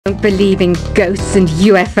Don't believe in ghosts and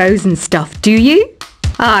UFOs and stuff, do you?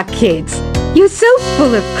 Ah, kids, you're so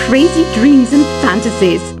full of crazy dreams and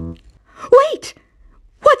fantasies. Wait!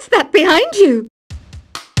 What's that behind you?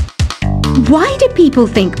 Why do people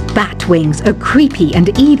think bat wings are creepy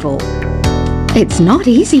and evil? It's not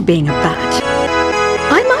easy being a bat.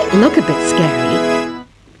 I might look a bit scary,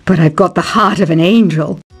 but I've got the heart of an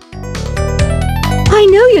angel. I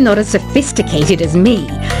know you're not as sophisticated as me,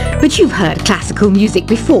 but you've heard classical music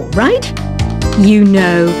before, right? You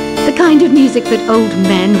know, the kind of music that old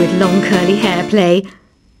men with long curly hair play.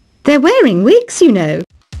 They're wearing wigs, you know.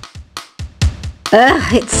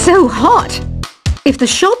 Ugh, it's so hot. If the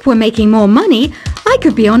shop were making more money, I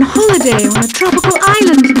could be on holiday on a tropical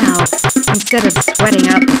island now, instead of sweating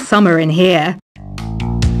out the summer in here.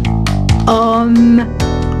 Oh,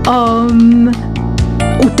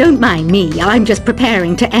 don't mind me, I'm just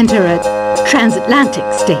preparing to enter a transatlantic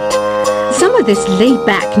state. Some of this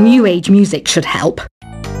laid-back New Age music should help.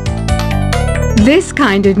 This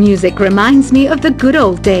kind of music reminds me of the good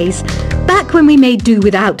old days, back when we made do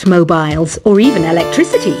without mobiles or even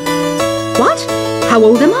electricity. What? How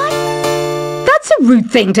old am I? That's a rude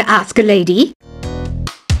thing to ask a lady.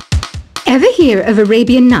 Ever hear of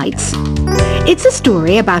Arabian Nights? It's a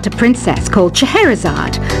story about a princess called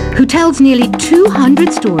Scheherazade, who tells nearly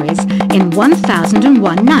 200 stories in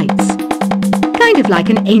 1001 nights. Kind of like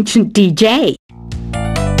an ancient DJ.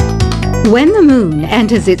 When the moon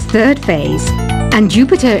enters its third phase, and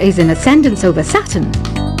Jupiter is in ascendance over Saturn,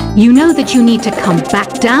 you know that you need to come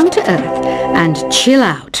back down to Earth and chill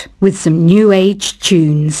out with some New Age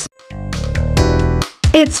tunes.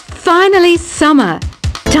 It's finally summer.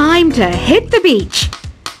 Time to hit the beach.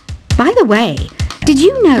 By the way, did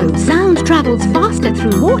you know sound travels faster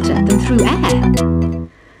through water than through air?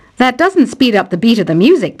 That doesn't speed up the beat of the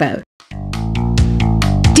music, though.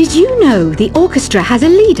 Did you know the orchestra has a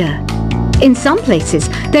leader? In some places,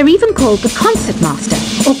 they're even called the concert master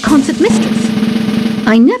or concert mistress.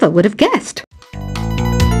 I never would have guessed.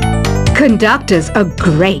 Conductors are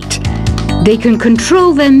great. They can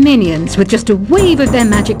control their minions with just a wave of their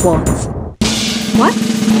magic wands. What?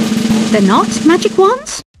 They're not magic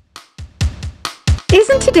wands?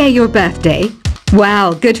 Isn't today your birthday?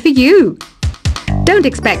 Well, good for you. Don't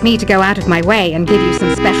expect me to go out of my way and give you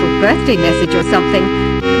some special birthday message or something,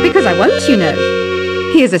 because I won't, you know.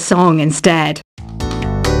 Here's a song instead.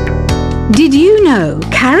 Did you know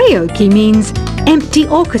karaoke means empty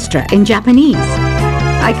orchestra in Japanese?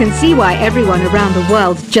 I can see why everyone around the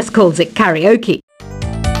world just calls it karaoke.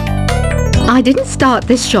 I didn't start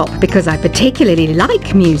this shop because I particularly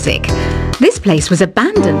like music. This place was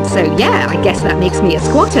abandoned, so yeah, I guess that makes me a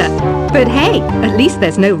squatter. But hey, at least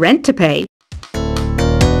there's no rent to pay.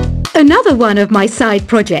 Another one of my side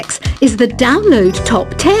projects is the Download Top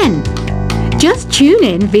 10. Just tune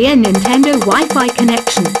in via Nintendo Wi-Fi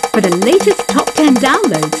connection for the latest top 10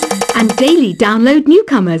 downloads and daily download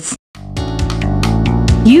newcomers.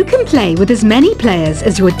 You can play with as many players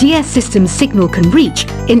as your DS system's signal can reach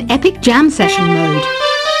in Epic Jam Session mode.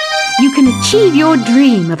 You can achieve your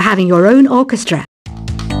dream of having your own orchestra.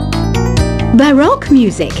 Baroque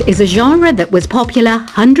music is a genre that was popular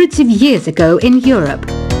hundreds of years ago in Europe.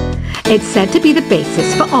 It's said to be the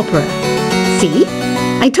basis for opera. See?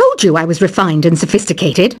 I told you I was refined and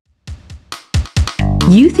sophisticated.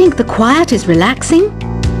 You think the quiet is relaxing?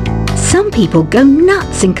 Some people go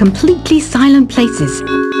nuts in completely silent places.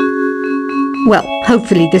 Well,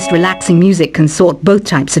 hopefully this relaxing music can sort both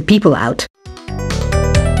types of people out.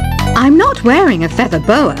 I'm not wearing a feather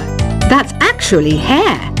boa. That's actually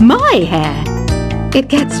hair. My hair. It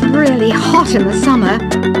gets really hot in the summer.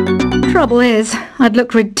 Trouble is, I'd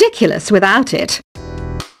look ridiculous without it.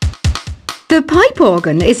 The pipe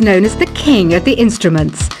organ is known as the king of the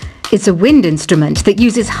instruments. It's a wind instrument that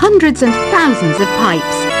uses hundreds and thousands of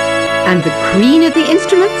pipes. And the queen of the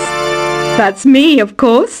instruments? That's me, of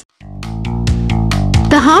course.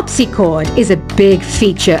 The harpsichord is a big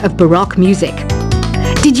feature of Baroque music.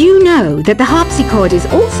 Did you know that the harpsichord is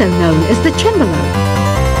also known as the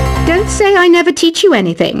cembalo? Don't say I never teach you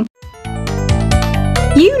anything.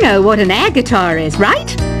 You know what an air guitar is,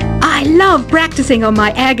 right? I love practicing on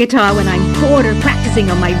my air guitar when I'm bored of practicing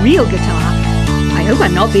on my real guitar. I hope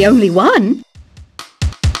I'm not the only one.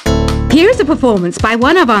 Here's a performance by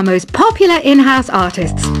one of our most popular in-house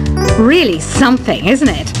artists. Really something, isn't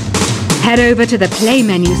it? Head over to the play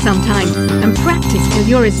menu sometime and practice till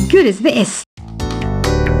you're as good as this.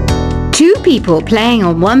 Two people playing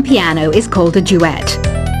on one piano is called a duet.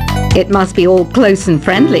 It must be all close and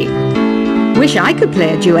friendly. Wish I could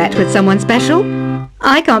play a duet with someone special.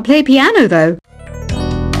 I can't play piano though.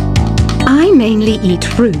 I mainly eat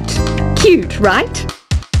fruit. Cute, right?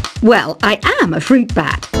 Well, I am a fruit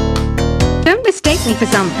bat. Don't mistake me for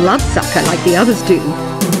some bloodsucker like the others do.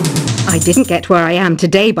 I didn't get where I am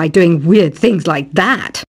today by doing weird things like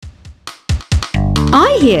that.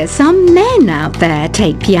 I hear some men out there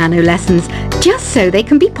take piano lessons just so they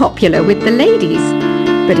can be popular with the ladies.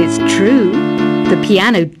 But it's true, the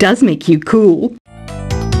piano does make you cool.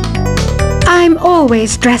 I'm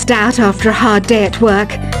always stressed out after a hard day at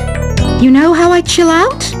work. You know how I chill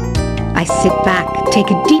out? I sit back,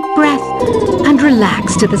 take a deep breath, and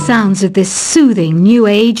relax to the sounds of this soothing new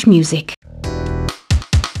age music.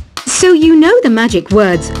 So you know the magic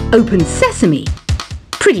words "Open Sesame."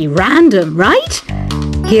 Pretty random, right?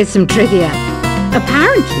 Here's some trivia.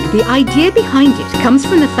 Apparently, the idea behind it comes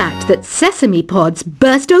from the fact that sesame pods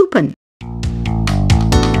burst open.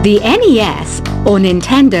 The NES, or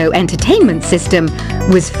Nintendo Entertainment System,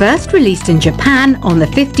 was first released in Japan on the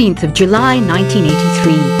 15th of July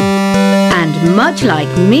 1983. And much like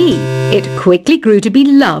me, it quickly grew to be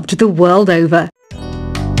loved the world over.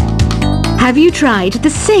 Have you tried the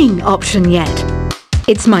Sing option yet?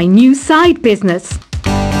 It's my new side business.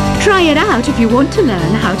 Try it out if you want to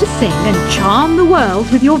learn how to sing and charm the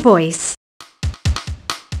world with your voice.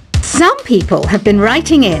 Some people have been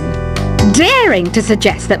writing in, daring to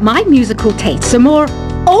suggest that my musical tastes are more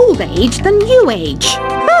old age than new age.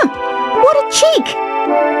 What a cheek!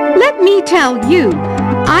 Let me tell you,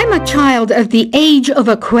 I'm a child of the age of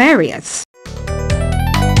Aquarius.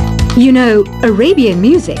 You know, Arabian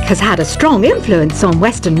music has had a strong influence on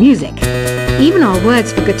Western music. Even our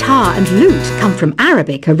words for guitar and lute come from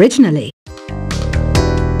Arabic originally.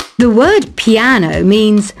 The word piano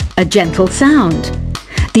means a gentle sound.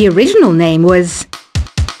 The original name was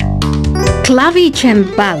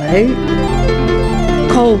clavicembalo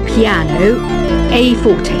col piano e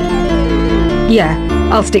forte. Yeah,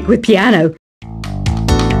 I'll stick with piano.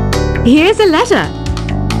 Here's a letter.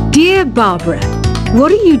 Dear Barbara, what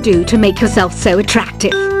do you do to make yourself so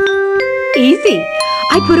attractive? Easy.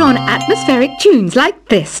 I put on atmospheric tunes like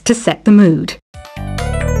this to set the mood.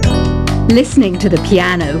 Listening to the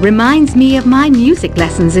piano reminds me of my music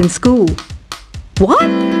lessons in school. What?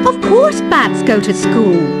 Of course bats go to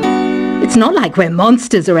school. It's not like we're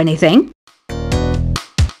monsters or anything.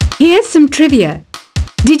 Here's some trivia.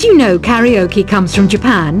 Did you know karaoke comes from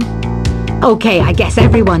Japan? Okay, I guess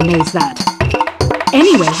everyone knows that.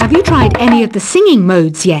 Anyway, have you tried any of the singing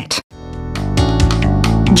modes yet?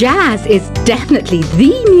 Jazz is definitely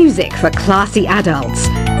the music for classy adults.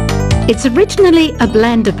 It's originally a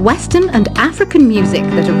blend of Western and African music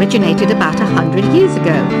that originated about 100 years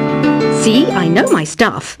ago. See, I know my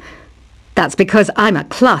stuff. That's because I'm a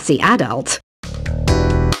classy adult.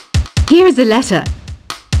 Here's a letter.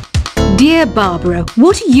 Dear Barbara,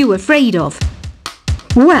 what are you afraid of?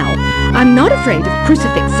 Well, I'm not afraid of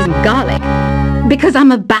crucifix and garlic, because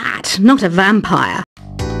I'm a bat, not a vampire.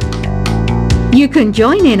 You can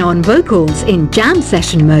join in on vocals in jam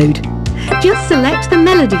session mode. Just select the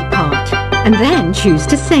melody part and then choose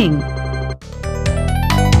to sing.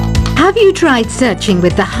 Have you tried searching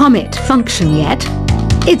with the Hum It function yet?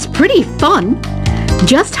 It's pretty fun.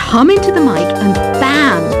 Just hum into the mic and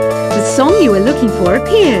bam! The song you were looking for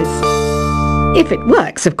appears. If it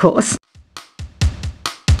works, of course.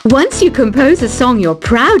 Once you compose a song you're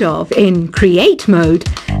proud of in Create mode,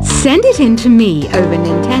 send it in to me over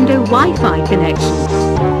Nintendo Wi-Fi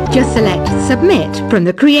connection. Just select Submit from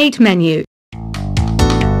the Create menu.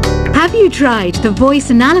 Have you tried the voice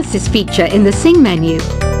analysis feature in the Sing menu?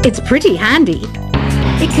 It's pretty handy.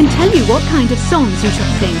 It can tell you what kind of songs you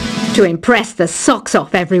should sing to impress the socks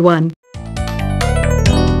off everyone.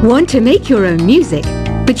 Want to make your own music,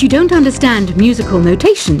 but you don't understand musical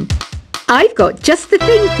notation? I've got just the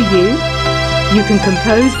thing for you. You can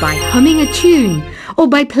compose by humming a tune or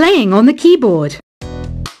by playing on the keyboard.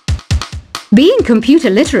 Being computer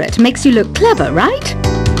literate makes you look clever, right?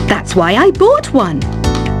 That's why I bought one.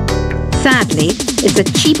 Sadly, it's a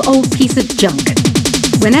cheap old piece of junk.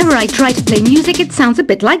 Whenever I try to play music, it sounds a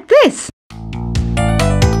bit like this.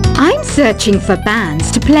 I'm searching for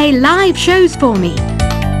bands to play live shows for me.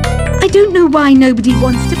 I don't know why nobody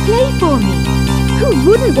wants to play for me. Who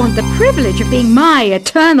wouldn't want the privilege of being my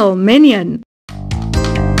eternal minion?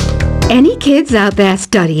 Any kids out there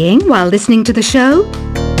studying while listening to the show?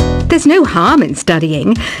 There's no harm in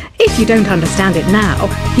studying. If you don't understand it now,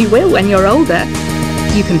 you will when you're older.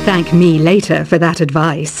 You can thank me later for that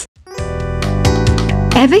advice.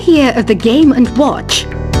 Ever hear of the Game & Watch?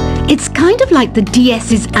 It's kind of like the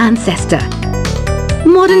DS's ancestor.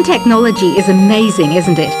 Modern technology is amazing,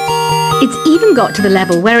 isn't it? It's even got to the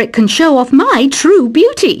level where it can show off my true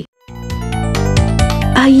beauty.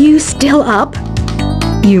 Are you still up?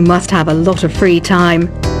 You must have a lot of free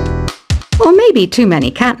time. Or maybe too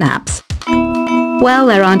many catnaps. Well,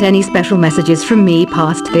 there aren't any special messages from me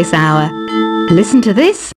past this hour. Listen to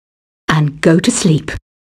this and go to sleep.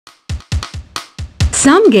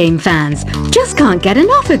 Some game fans just can't get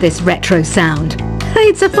enough of this retro sound.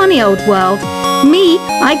 It's a funny old world. Me,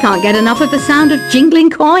 I can't get enough of the sound of jingling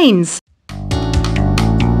coins.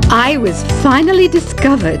 I was finally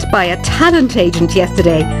discovered by a talent agent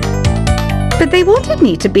yesterday, but they wanted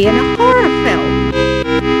me to be in a horror film.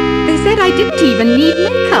 They said I didn't even need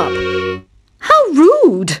makeup. How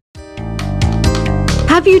rude!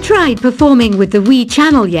 Have you tried performing with the Wii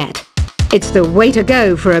channel yet? It's the way to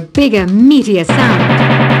go for a bigger, meatier sound.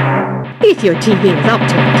 If your TV is up to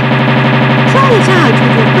it. Try it out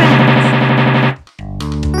with your friends.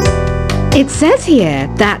 It says here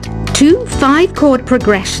that 2 5-chord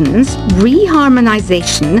progressions,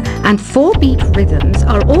 reharmonization, and 4-beat rhythms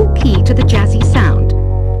are all key to the jazzy sound.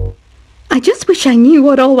 I just wish I knew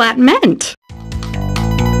what all that meant.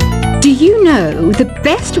 Do you know the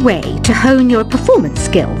best way to hone your performance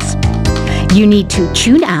skills? You need to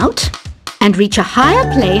tune out and reach a higher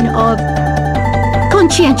plane of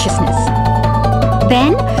conscientiousness.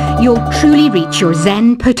 Then you'll truly reach your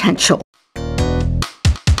Zen potential.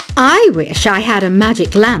 I wish I had a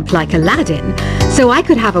magic lamp like Aladdin, so I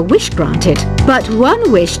could have a wish granted. But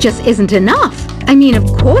one wish just isn't enough. I mean, of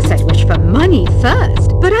course I'd wish for money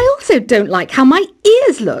first, but I also don't like how my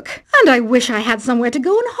ears look. And I wish I had somewhere to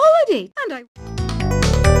go on holiday.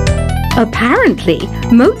 Apparently,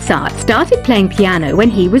 Mozart started playing piano when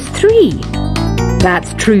he was 3.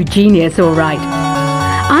 That's true genius, all right.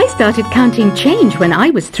 I started counting change when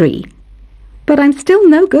I was 3. But I'm still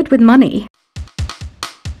no good with money.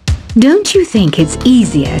 Don't you think it's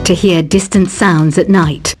easier to hear distant sounds at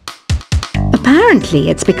night? Apparently,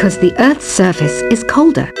 it's because the Earth's surface is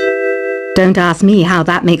colder. Don't ask me how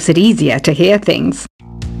that makes it easier to hear things.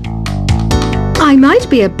 I might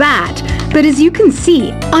be a bat, but as you can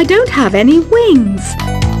see, I don't have any wings.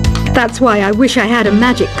 That's why I wish I had a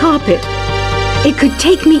magic carpet. It could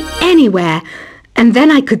take me anywhere, and then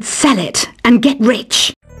I could sell it and get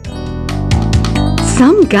rich.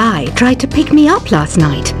 Some guy tried to pick me up last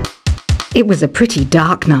night. It was a pretty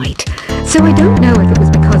dark night, so I don't know if it was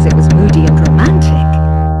because it was moody and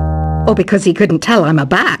romantic, or because he couldn't tell I'm a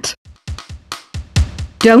bat.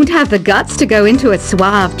 Don't have the guts to go into a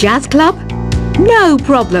suave jazz club? No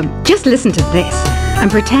problem, just listen to this and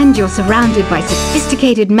pretend you're surrounded by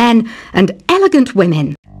sophisticated men and elegant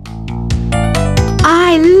women.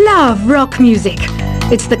 I love rock music.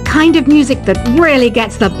 It's the kind of music that really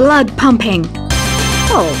gets the blood pumping.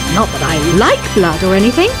 Oh, not that I like blood or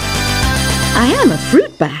anything. I am a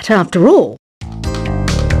fruit bat, after all.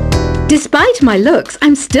 Despite my looks,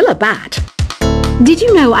 I'm still a bat. Did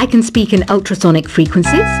you know I can speak in ultrasonic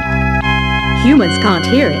frequencies? Humans can't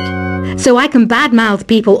hear it, so I can badmouth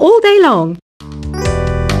people all day long.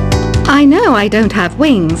 I know I don't have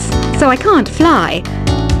wings, so I can't fly.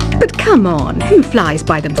 But come on, who flies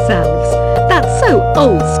by themselves? That's so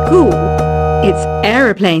old school. It's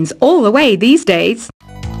aeroplanes all the way these days.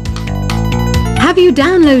 Have you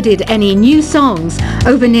downloaded any new songs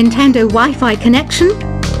over Nintendo Wi-Fi connection?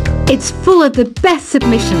 It's full of the best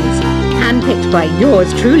submissions, handpicked by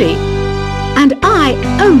yours truly. And I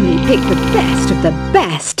only pick the best of the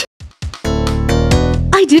best.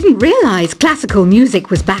 I didn't realize classical music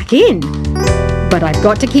was back in. But I've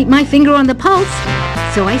got to keep my finger on the pulse,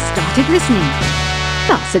 so I started listening.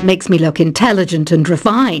 Thus, it makes me look intelligent and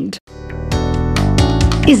refined.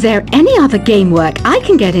 Is there any other game work I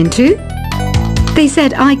can get into? They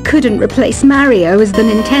said I couldn't replace Mario as the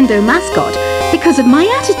Nintendo mascot because of my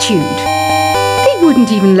attitude. They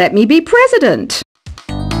wouldn't even let me be president.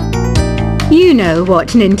 You know what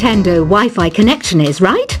Nintendo Wi-Fi connection is,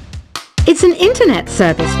 right? It's an internet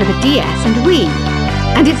service for the DS and Wii,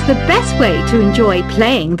 and it's the best way to enjoy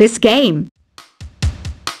playing this game.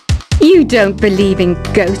 You don't believe in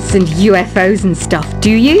ghosts and UFOs and stuff,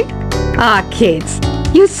 do you? Ah, kids,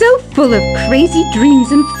 you're so full of crazy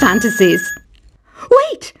dreams and fantasies.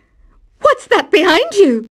 Wait! What's that behind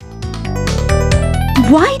you?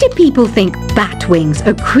 Why do people think bat wings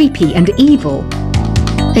are creepy and evil?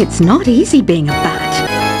 It's not easy being a bat.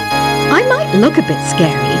 I might look a bit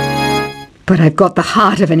scary, but I've got the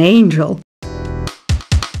heart of an angel.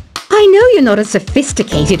 I know you're not as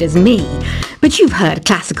sophisticated as me, but you've heard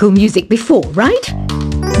classical music before, right?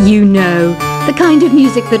 You know, the kind of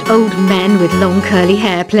music that old men with long curly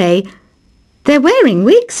hair play. They're wearing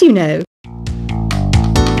wigs, you know.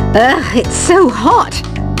 Ugh, it's so hot.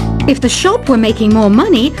 If the shop were making more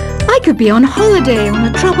money, I could be on holiday on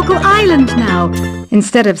a tropical island now,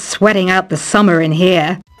 instead of sweating out the summer in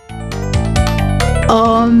here.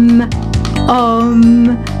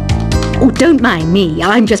 Oh, don't mind me.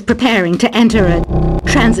 I'm just preparing to enter a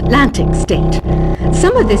transatlantic state.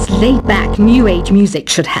 Some of this laid-back New Age music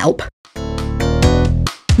should help.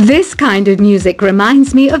 This kind of music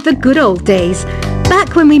reminds me of the good old days,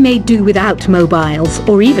 back when we made do without mobiles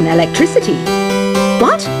or even electricity.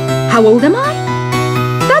 What? How old am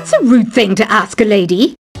I? That's a rude thing to ask a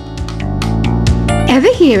lady.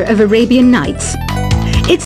 Ever hear of Arabian Nights?